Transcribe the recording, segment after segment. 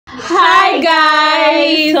Hi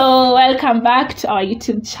guys! So welcome back to our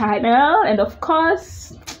YouTube channel, and of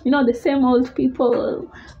course, you know, the same old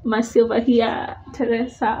people. Mercy over here,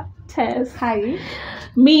 Teresa, Tess, Hi.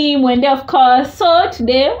 me, Mwende, of course. So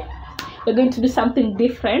today we're going to do something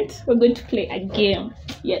different. We're going to play a game.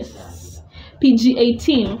 Yes,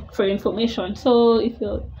 PG-18 for information. So if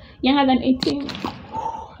you're younger than 18,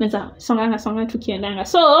 so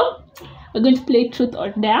we're going to play truth or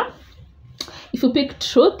dare. If you pick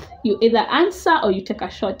truth, you either answer or you take a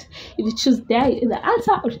shot. If you choose dare, you either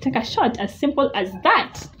answer or you take a shot. As simple as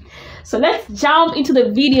that. So let's jump into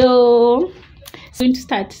the video. So we're going to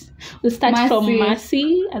start. We'll start from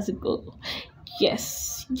Mercy as we go.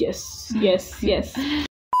 Yes.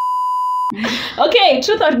 Okay,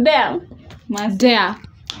 truth or dare?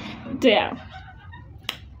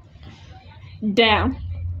 Dare.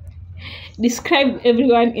 Describe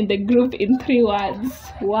everyone in the group in 3 words.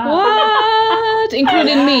 Wow. What?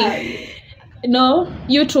 Including me? No.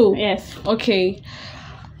 You too? Yes. Okay.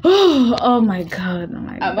 Oh my god.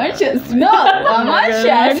 I'm anxious. No, I'm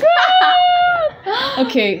anxious.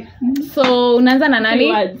 Okay. So unaanza na nani?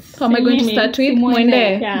 3 words. So am I going to start with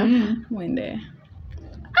Mwende? Yeah. Mwende.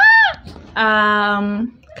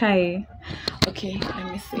 Kai. Okay, let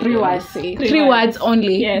me see. 3 words. 3 words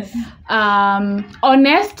only. Yes.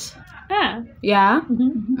 Honest. Yeah. Yeah.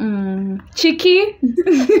 Cheeky.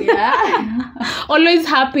 Yeah. Always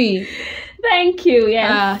happy. Thank you.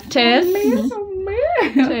 Yes. Tess.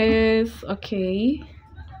 Tess. Okay.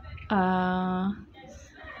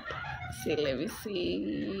 Let me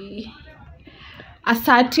see.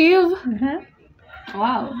 Assertive.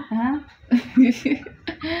 Wow.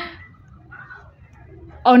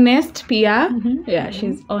 Honest pia. Yeah,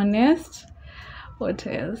 she's honest. What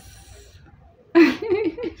else?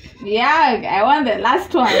 Yeah, I want the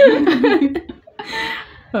last one.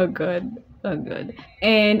 Oh god.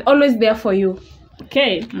 And always there for you.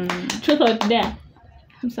 Okay. Truth or dare?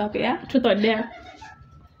 I'm sorry, yeah? Truth or dare?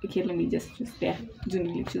 Okay, let me just choose dare.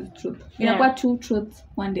 Generally choose truth. Yeah. Inakuwa 2 truths,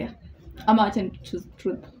 1 dare. Ama wacha choose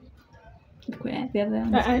truth. Okay, the other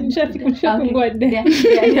one.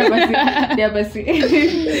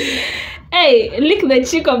 Hey, lick the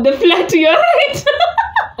cheek of the player to your right.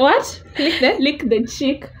 What? Lick the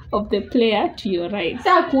cheek of the player to your right.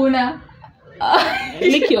 Sakuna.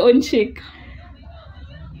 Lick your own cheek.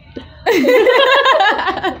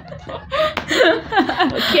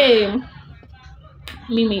 Okay.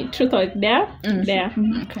 Mimi, truth or dare? Dare.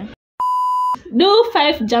 Okay. Do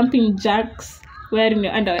 5 jumping jacks wearing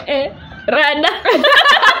your underwear. Rada.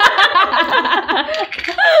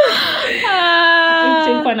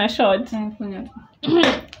 Take on a shot.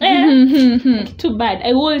 Too bad.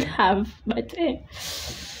 I would have, but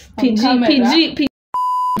PG.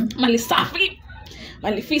 Malisafi.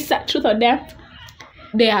 Malifisa. Truth or dare?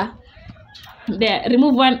 Dare.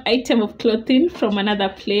 Remove 1 item of clothing from another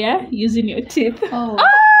player using your teeth. Oh.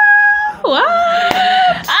 What?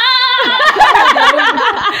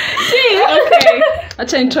 See? Okay.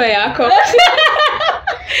 Acha intro yako.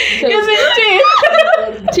 Using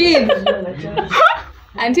teeth.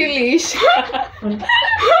 Until leash.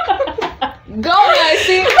 Go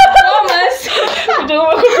Mercy.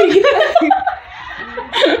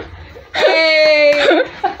 Hey.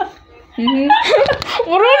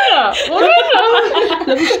 Muruna.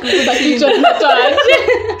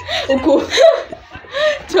 Uku.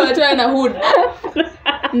 Toa na hood.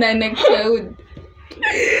 Na neck hood.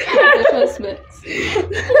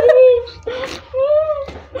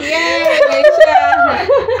 Yay,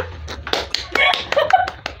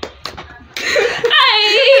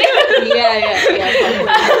 Aisha.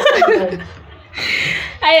 Yeah.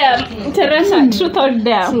 I am Teresa. Truth or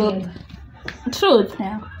dare? Truth.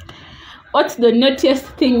 Yeah. What's the naughtiest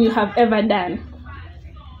thing you have ever done?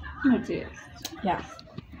 Naughtiest. Yeah.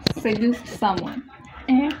 Seduced someone.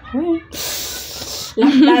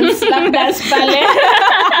 Lap dance ballet.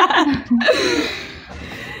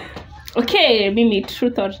 Okay, Mimi,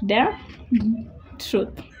 truth or dare?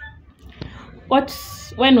 Truth.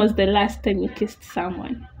 When was the last time you kissed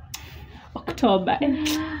someone? October.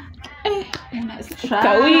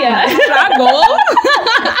 Struggle.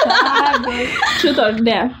 Truth or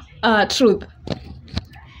dare? Truth.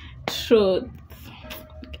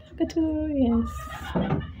 Yes.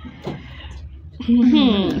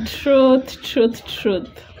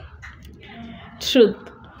 Truth.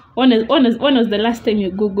 When was the last time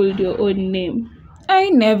you googled your own name? I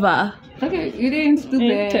never. Okay, you didn't do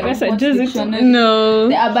the Teresa does it. No.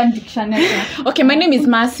 the urban dictionary. Okay, my name is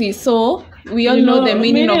Mercy, so we all know the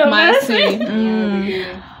meaning of Mercy.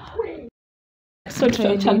 So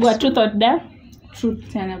chagua truth or dare? Truth,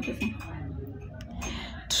 10%.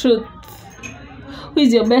 Truth. Who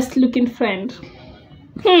is your best looking friend?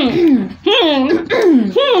 Say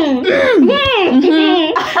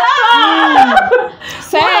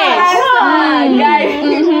guys.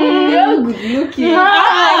 You're good looking.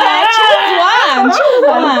 Choose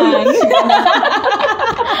one.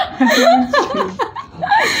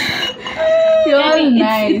 You're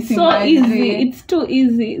nice. It's so easy. It's too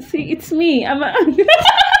easy. See, it's me. I'm a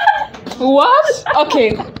What? Okay.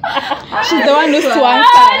 She's the one who's to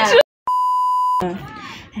answer.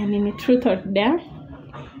 I mean, truth or dare?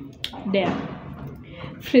 Dare.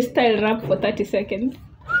 Freestyle rap for 30 seconds.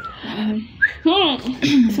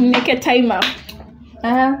 So make a timer.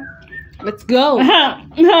 Let's go. Here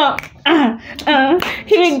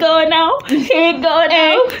we go now. Here we go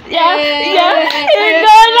now. Yeah. Here we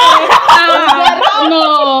go now. No,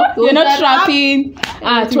 you're not rapping.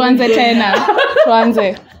 Tuanze tena.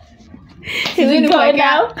 Tuanze. Here we go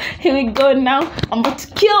now. Here we go now. I'm about to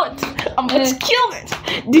kill it.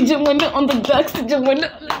 DJ Money on the drugs.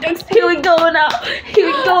 Here we go now. Here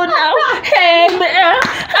we go now. Hands in the air.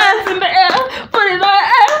 Hands in the air. Put it in the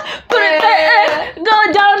air. Put it in the air. Go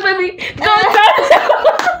down, baby. Go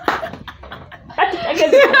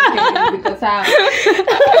down.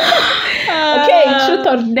 Okay, truth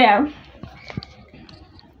or dare?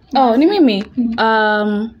 Oh, ni mimi.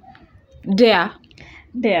 Dare.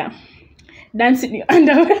 Dare. Dance in your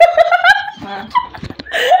underwear.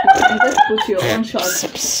 Just put your own shot.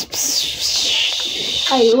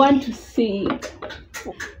 I want to see.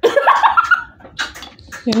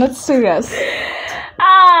 You're not serious.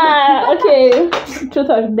 Okay. Truth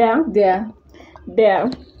or dare? Dare.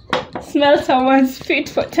 Smell someone's feet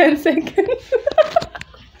for 10 seconds.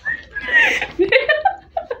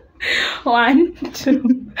 1,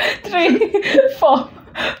 2, 3, 4,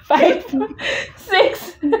 5,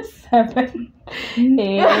 6, 7, 8,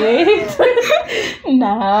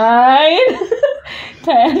 9,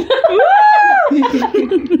 10.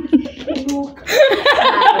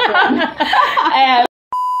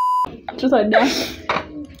 Truth or dare?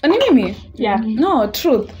 Ni mimi? Yeah. No,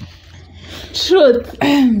 truth. Truth.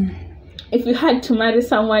 If you had to marry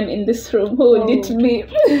someone in this room, who would it be?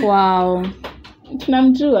 Wow.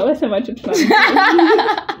 Tunamjua, wasema tu tunamjua.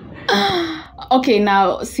 Okay,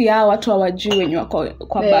 now si hao watu hawajui wenye wako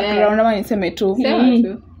kwa background ama niseme tu.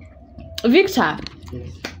 Victor.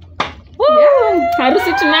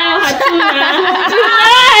 Harusi tunayo hatuna.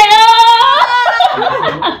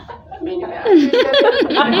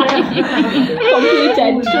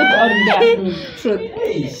 Completed. Truth or dare?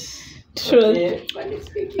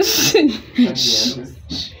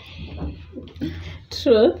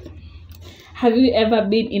 Truth. Have you ever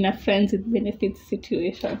been in a friends with benefits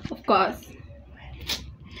situation? Of course.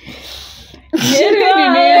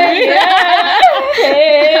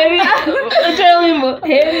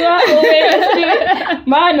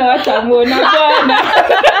 Maana watamwona bwana.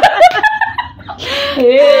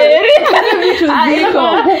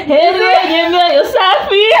 Heri yenye mioyo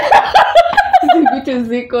safi. Vitu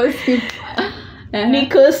ziko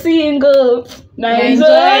Niko single. Na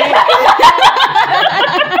enjoy.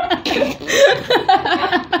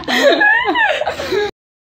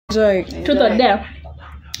 Truth or dare?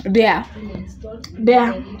 Dare.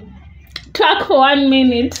 Talk for 1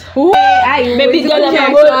 minute. Baby girl a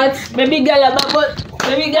bubble. Baby girl a bubble.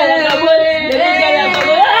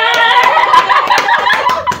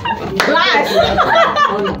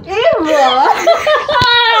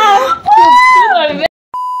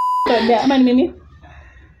 Ama ni mimi?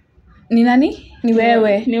 Ni nani? Ni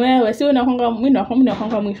wewe. Ni wewe. Si unakonga mimi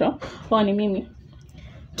nakonga mwisho. Au ni mimi?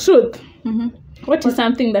 Truth. What is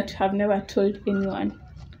something that you have never told anyone?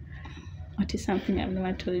 What is something I've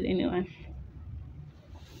never told anyone?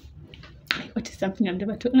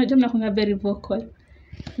 Unajua mnakonga very vocal.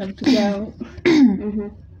 Na vitu vyao.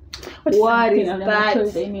 What is I've never that?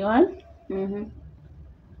 told anyone? You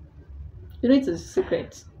know it's a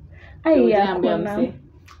secret. Kuna.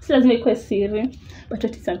 Si lazima ikuwe siri. But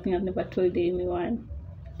what is something I've never told anyone?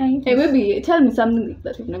 Hey, maybe tell me something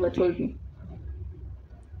that you've never told me.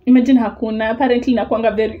 Imagine hakuna. Apparently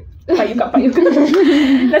nakuanga very payuka.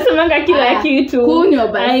 Nasemanga kila kitu. Kunywa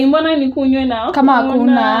basi. Mbona ni kunywe nao? Kama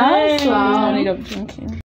hakuna. So, need of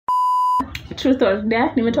drinking. Truth or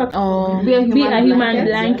dare? Nimetoka. Be a Be a human blanket.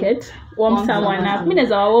 blanket. Warm someone up. Mimi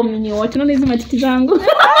naweza warm ninyi wote. Unaona hizo matiti zangu?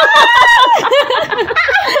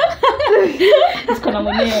 Sikona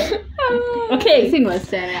mwenyewe. Okay. Sing was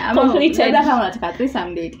sana. Completed. Labda kama unataka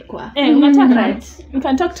threesome date kwa. Unataka? You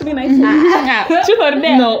can talk to me nicely. Truth or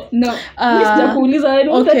dare? No. No. Mimi sijakuuliza wewe.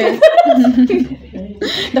 Okay.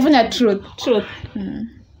 Nafanya truth.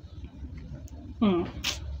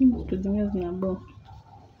 Vitu zingine zinabo.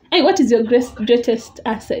 Hey, what is your greatest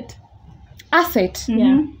asset? Asset.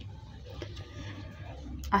 Yeah.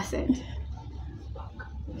 Asset.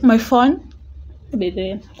 My phone Be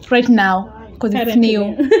there. right now because it's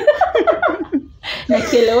new.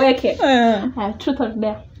 Nakieleweke. Truth or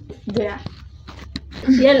dare? There.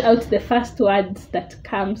 Yell out the first words that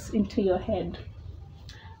comes into your head.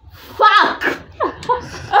 Fuck!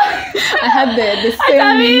 I had the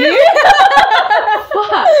same meaning.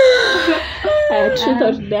 Truth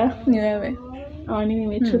or dare? Ni wewe. Oh, ni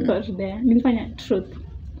mimi truth or dare. Nilifanya truth.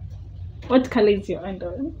 What color is your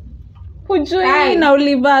underwear? Hujui na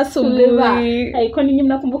uliva asubuhi. Ai, kwani nyinyi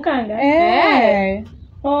mnakumbukanga?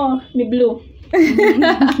 Oh, ni blue.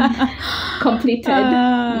 Completed.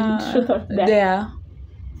 Truth or dare? There.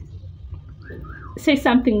 Say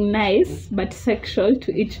something nice but sexual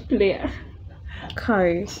to each player.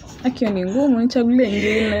 Kai. Akiwa ni ngumu nichagulie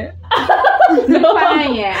ingine.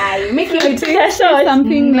 Make it Say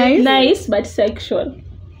Something nice. Nice but sexual.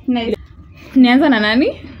 nice. Nianza na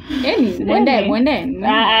nani? Mwende.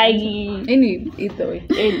 Any Either way.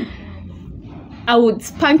 I would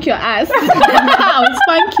spank your ass. I would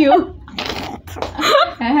spank you.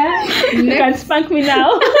 You can spank me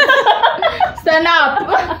now. Stand up.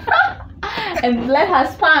 And let her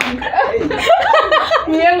spank.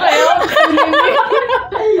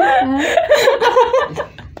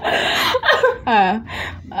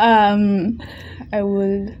 I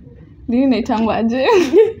will. Nini naitangwaje?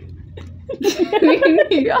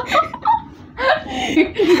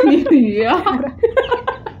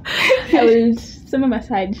 I will sema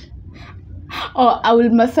massage. Oh, I will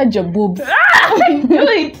massage your boobs. Do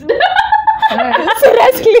it.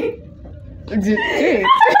 Seriously. Do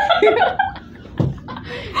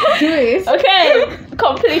it. Okay,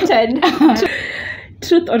 completed.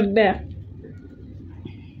 Truth or dare?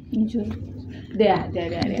 There.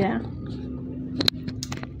 Dare.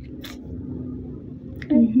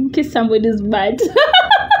 Kiss somebody's butt.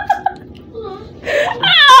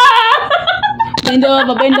 Bend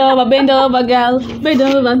over, girl. Bend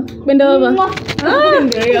over.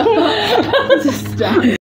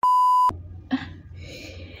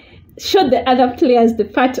 Show the other players the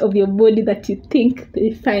part of your body that you think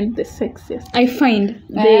they find the sexiest. I find.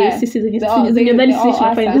 Sisi zenye find the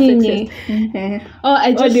sexiest. Oh,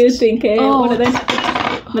 I just. What do you think? Oh.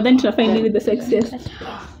 Nadhani tunafind nini the sexiest?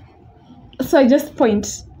 So I just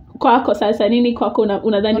point. Kwako sasa nini kwako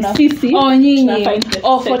unadhani sisi? Oh, nyinyi. tunafind the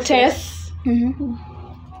Oh, for sexiest? Tess.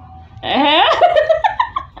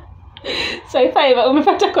 So if I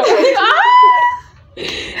umepata kwa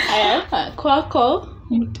Kwako.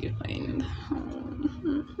 What do you find?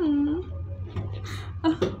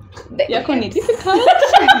 Yako ni difficult.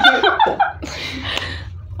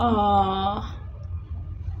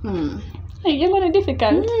 You're gonna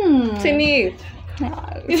difficult. Sini.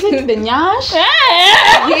 Is it the nyash?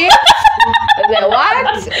 The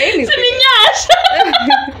what? Anything.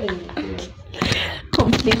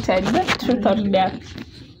 Completed. Truth or dare?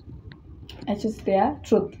 I just there.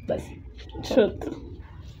 Truth. But Truth.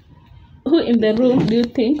 Who in the room do you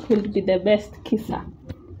think will be the best kisser?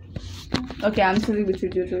 okay, I'm silly with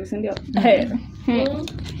you, Send you. Hey.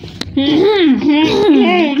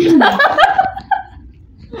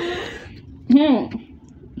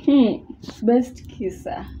 Best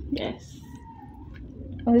kisser. Yes.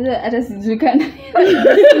 Hata sijui kana.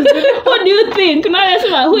 Who do you think? No, yes,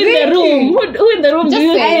 who in the room? Who in the room do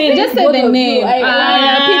you think? Just say the name.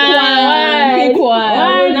 Pick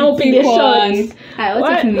one. Now pick the shots. I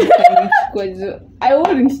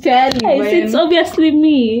wouldn't tell you. It's obviously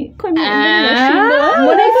me.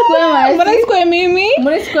 Mbona isikwe mimi?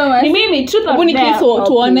 Ni mimi, truth or Hebu ni dare? kiss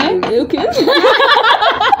tuone. Okay.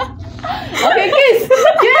 Okay, kiss.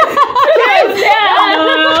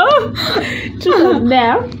 Truth or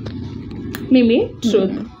dare? Mimi,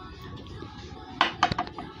 truth.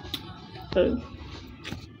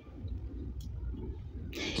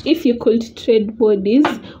 If you could trade bodies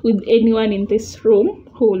with anyone in this room,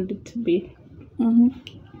 who would it be?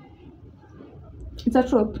 It's a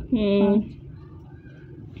trope.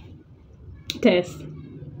 Tess.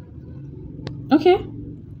 Okay.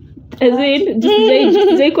 As in,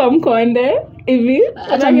 just kwa mkonde hivi.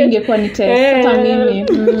 Hata mimi ingekuwa ni Tess. Hata mimi.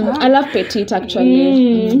 I love petite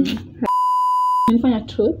actually. Nilifanya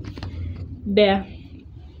truth. Dare.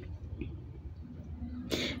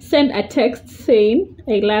 Send a text saying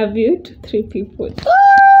I love you to 3 people.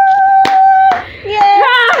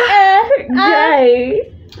 Kai.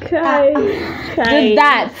 Do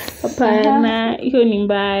that. Hapana, hiyo ni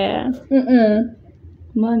mbaya. Hiyo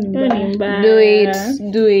ni mbaya.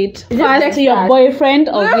 Do it. First your boyfriend,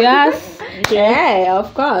 obvious. Yeah,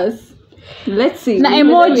 of course. Let's see. Na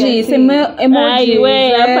emoji, sema emoji. Ai, we,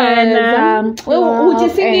 hapana.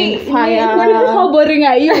 Ujisini fire. How boring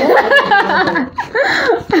are you?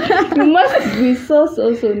 You must be so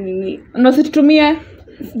nini. No, situtumie.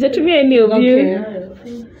 Sijatumia any of you.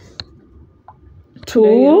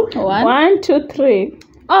 2 1 2 3.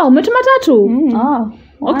 Oh, umetuma 3. Oh.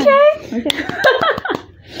 Okay.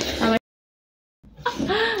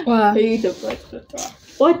 Wow.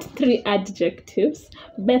 What 3 adjectives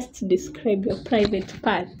best describe your private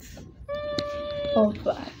parts?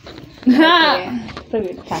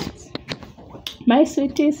 Private parts. My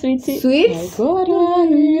sweetie. Sweet.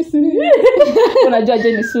 Unajua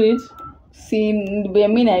je ni sweet? See,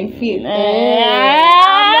 mimi I feel.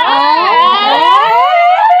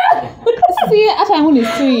 See, hata yangu ni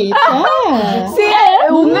sweet. See,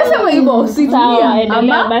 umesema hivyo sweet Sawa, endelea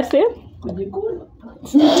pia. basi.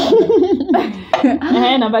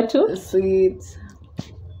 Number 2. Sweet.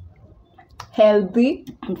 Healthy.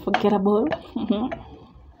 Unforgettable.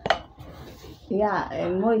 Yeah,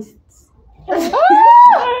 and moist.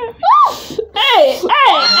 Hey.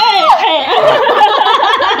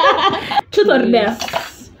 Truth or dare?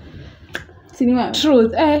 Cinema.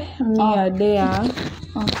 Truth. Me dare.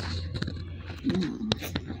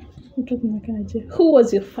 Who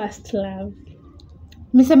was your first love?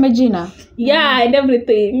 Niseme jina. Yeah, and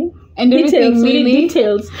everything. And everything, We need really?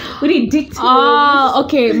 details.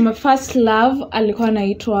 Okay, my first love alikuwa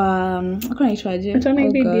anaitwaje? Tuone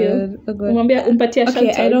Oh video. God, oh God. Umwambia umpatia shout Okay,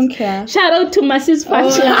 out. I don't care. Shout out to Mercy's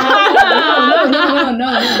first love. No.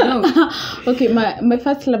 Okay, my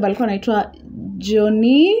first love alikuwa anaitwa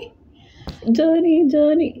Johnny.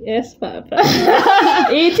 Johnny. Yes, Papa.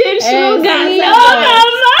 Eating sugar. see, No, mama.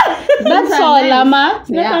 That's all, Lama.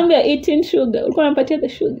 Nakwambia eating sugar. Ulikuwa unampatia the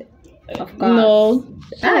sugar. Of course. No,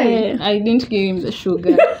 Eh. I didn't give him the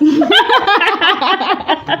sugar.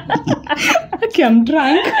 Okay, I'm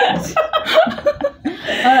drunk.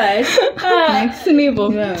 Alright. Next nivo.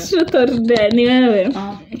 Truth or dare? Ni wewe.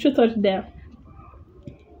 Truth or dare?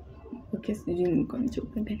 Okay, sijui niko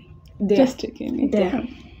nichupe gani. Just checking it. Dare.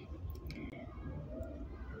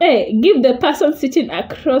 Hey, give the person sitting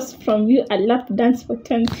across from you a lap dance for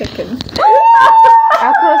 10 seconds.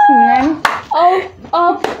 Across nani?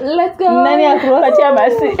 Oh, let's go. Nani across? Patia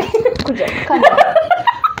basi. Kuja,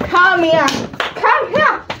 come here. Come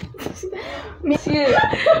here. Monsieur.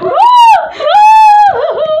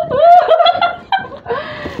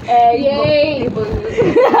 Yay.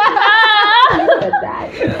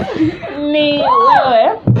 Ni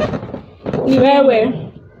wewe.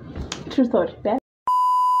 Truth or dare?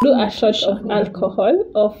 Do a shot of alcohol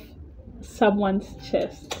off someone's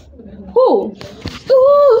chest. Who?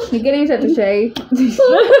 Nigeni mtatushai.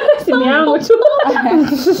 Simu yangu tu.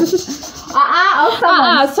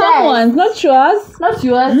 Someone's not yours. Not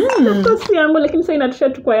yours. Simu yangu lakini sasa inatusha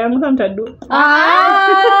tu kwa yangu sasa mtadu.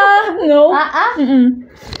 No.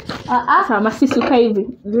 Sasa masisi uka hivi.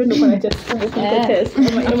 Ndio ndo kuna test kubwa test.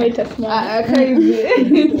 Kama itasimama.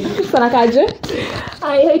 Sana kaje?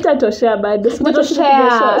 Ai haitatoshea bado.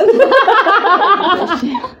 Sitoshea.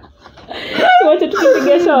 Wacha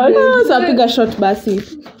tukipiga shot. So piga shot basi.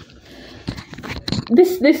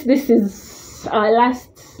 This is our last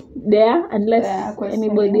dare unless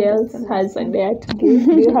anybody else has a dare to give.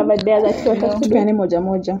 Do you have a dare that you want to give? Tupeane moja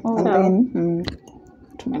and sawa. then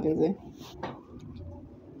tumalize.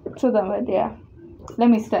 Truth or dare? Let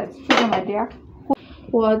me start. Truth or dare?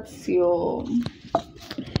 What's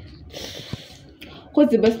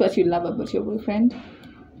the best part you love about your boyfriend?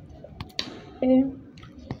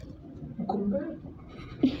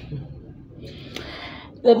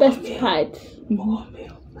 The best part.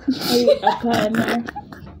 Hapana.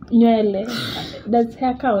 Nywele. Does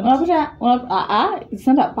hair count? It's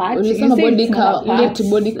not a part. You Ulisema say body it's not a count. part. Lips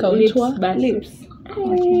body count. Lips basi. Lips.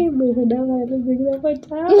 Ay, boyhood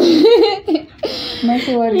napata. Not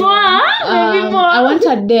sure what I want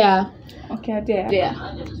a dare. Okay, I dare.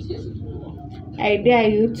 I dare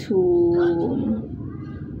you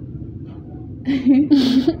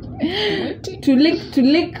to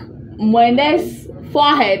lick Mwende's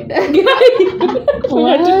forehead.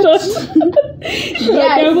 What? It's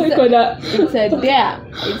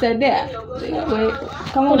a dare.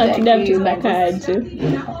 Come on, Kuna kidam tunakaje.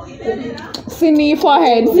 Sini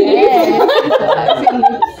forehead.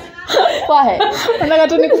 Forehead. Nataka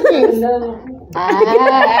tu nikukiss.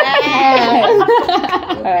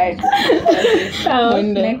 Alright.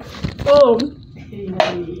 Next. Oh.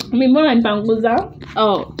 Mbona nipanguza?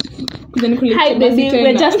 Oh. Hi baby,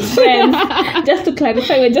 we're just friends. Just to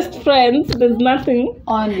clarify, we're just friends. There's nothing.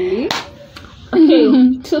 Only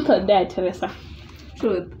Okay, truth or dare, Teresa?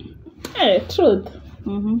 truth. Hey, truth.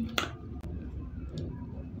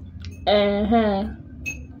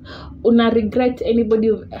 Una regret anybody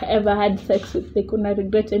you've ever had sex with? Like, una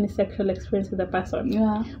regret any sexual experience with a person?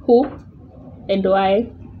 Yeah. Who and why?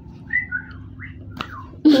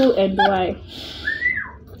 Who and why?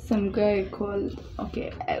 Some guy called.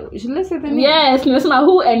 Okay. Should I say the name? Yes, nimesema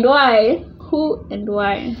who and why? Who and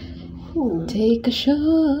why? Take a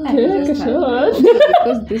shot. Take a shot.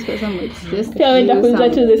 Because this person was just. Yeah, we are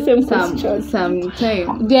to the same question. Some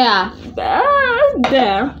time. There.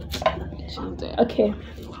 There. Okay.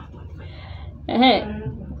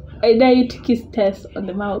 I dare you to kiss Tess on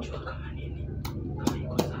the mouth.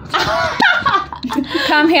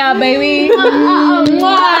 Come here, baby.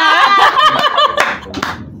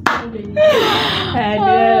 And,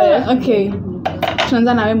 Okay.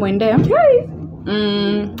 Tuanza nawe mwende.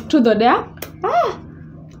 Truth or dare?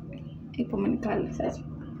 Ipo mnikali sasa.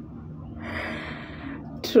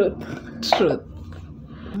 Truth.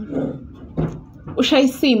 Ushai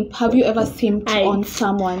simp? Have you ever simped on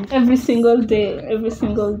someone? every single day.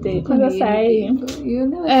 Kwanza sahi. You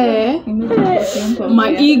never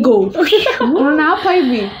My ego. Unaona hapa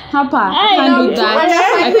hivi? Hapa. I can't do that.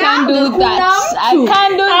 I can't do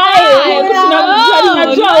that.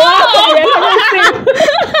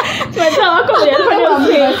 Tunajua wako mwenye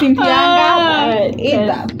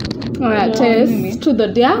either. Alright, Tess. To the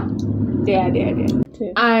dare? Dare.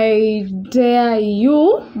 I dare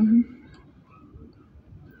you.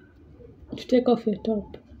 to take off your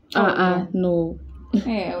top. No.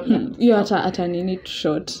 Eh, You hata nini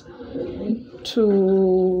short. To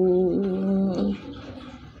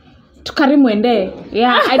carry mwende.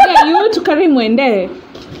 Yeah, I dare you to carry mwende.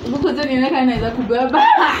 Bukuzo niweka naweza kubeba.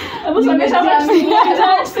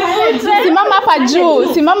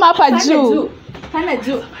 Simama hapa juu. Kana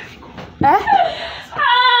juu.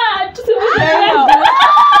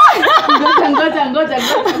 Ngoja.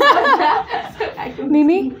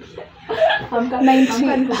 Nini?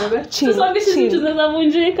 19. Chill.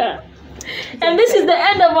 And this is the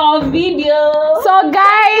end of our video. So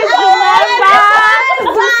guys, remember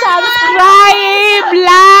to subscribe,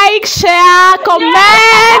 like, share,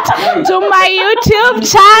 comment to my YouTube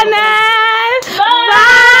channel.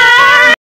 Bye.